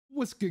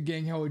What's good,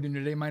 gang? How are we doing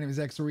today? My name is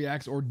X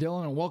Reacts or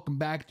Dylan, and welcome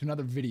back to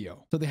another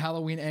video. So the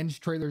Halloween Ends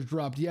trailers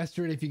dropped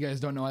yesterday. If you guys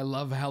don't know, I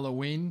love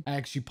Halloween. I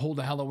actually pulled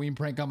a Halloween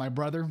prank on my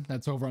brother.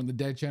 That's over on the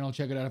Dead channel.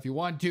 Check it out if you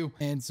want to.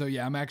 And so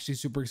yeah, I'm actually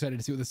super excited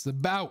to see what this is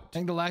about. I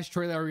think the last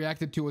trailer I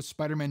reacted to was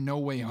Spider-Man No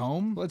Way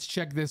Home. Let's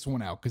check this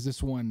one out because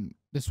this one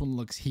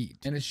looks heat,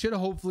 and it should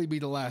hopefully be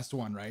the last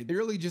one, right? They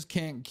really just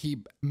can't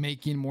keep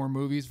making more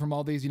movies from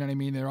all these, you know what I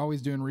mean? They're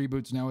always doing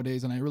reboots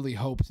nowadays, and I really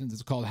hope, since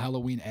it's called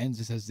Halloween Ends,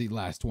 this is the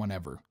last one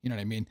ever, you know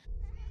what I mean?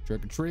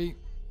 Trick or treat,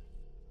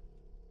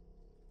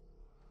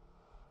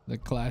 the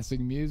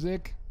classic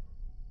music,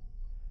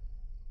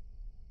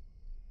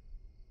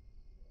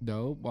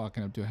 dope.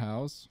 Walking up to a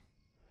house,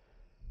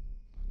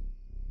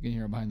 you can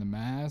hear it behind the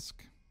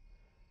mask.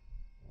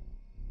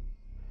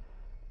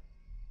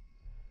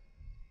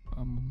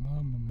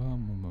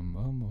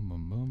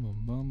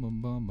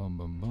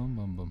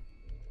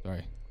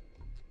 Sorry.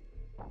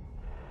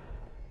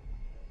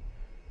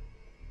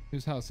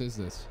 Whose house is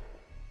this?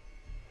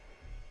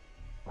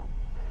 Come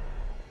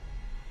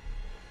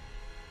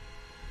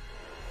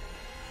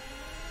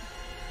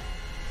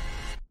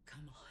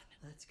on,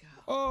 let's go.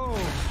 Oh!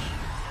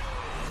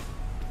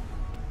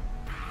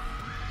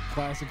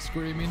 Classic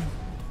screaming.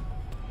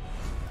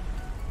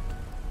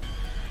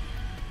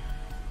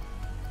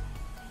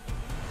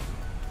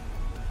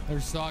 Their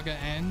Saga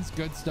ends.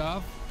 Good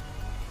stuff.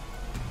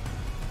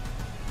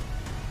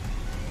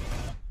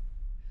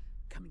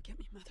 Come and get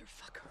me,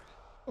 motherfucker.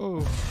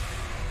 Oh.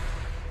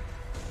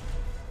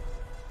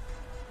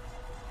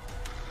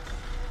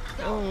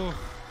 Oh.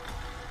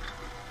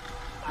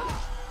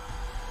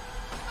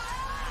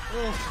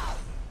 Oh.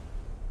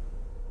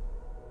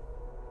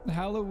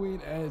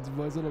 Halloween Ends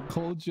was a little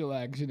cold chill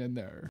action in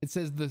there. It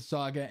says the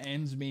saga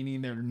ends,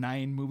 meaning there are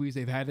 9 movies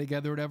they've had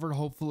together, whatever.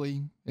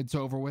 Hopefully it's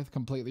over with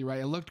completely,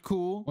 right? It looked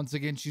cool. Once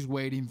again, she's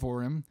waiting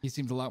for him. He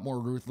seems a lot more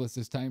ruthless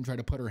this time. Try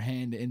to put her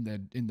hand in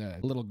the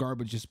little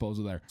garbage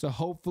disposal there. So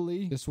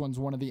hopefully this one's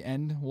one of the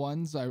end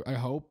ones. I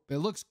hope. It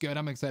looks good.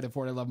 I'm excited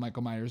for it. I love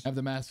Michael Myers. I have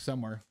the mask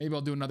somewhere. Maybe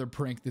I'll do another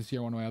prank this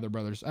year, one of my other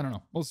brothers. I don't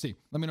know. We'll see.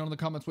 Let me know in the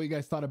comments what you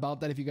guys thought about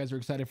that. If you guys are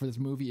excited for this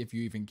movie, if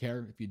you even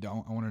care. If you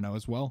don't, I want to know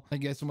as well.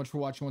 Thank you guys so much for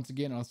watching once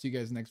again, and I'll see you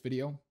guys in the next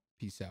video.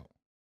 Peace out.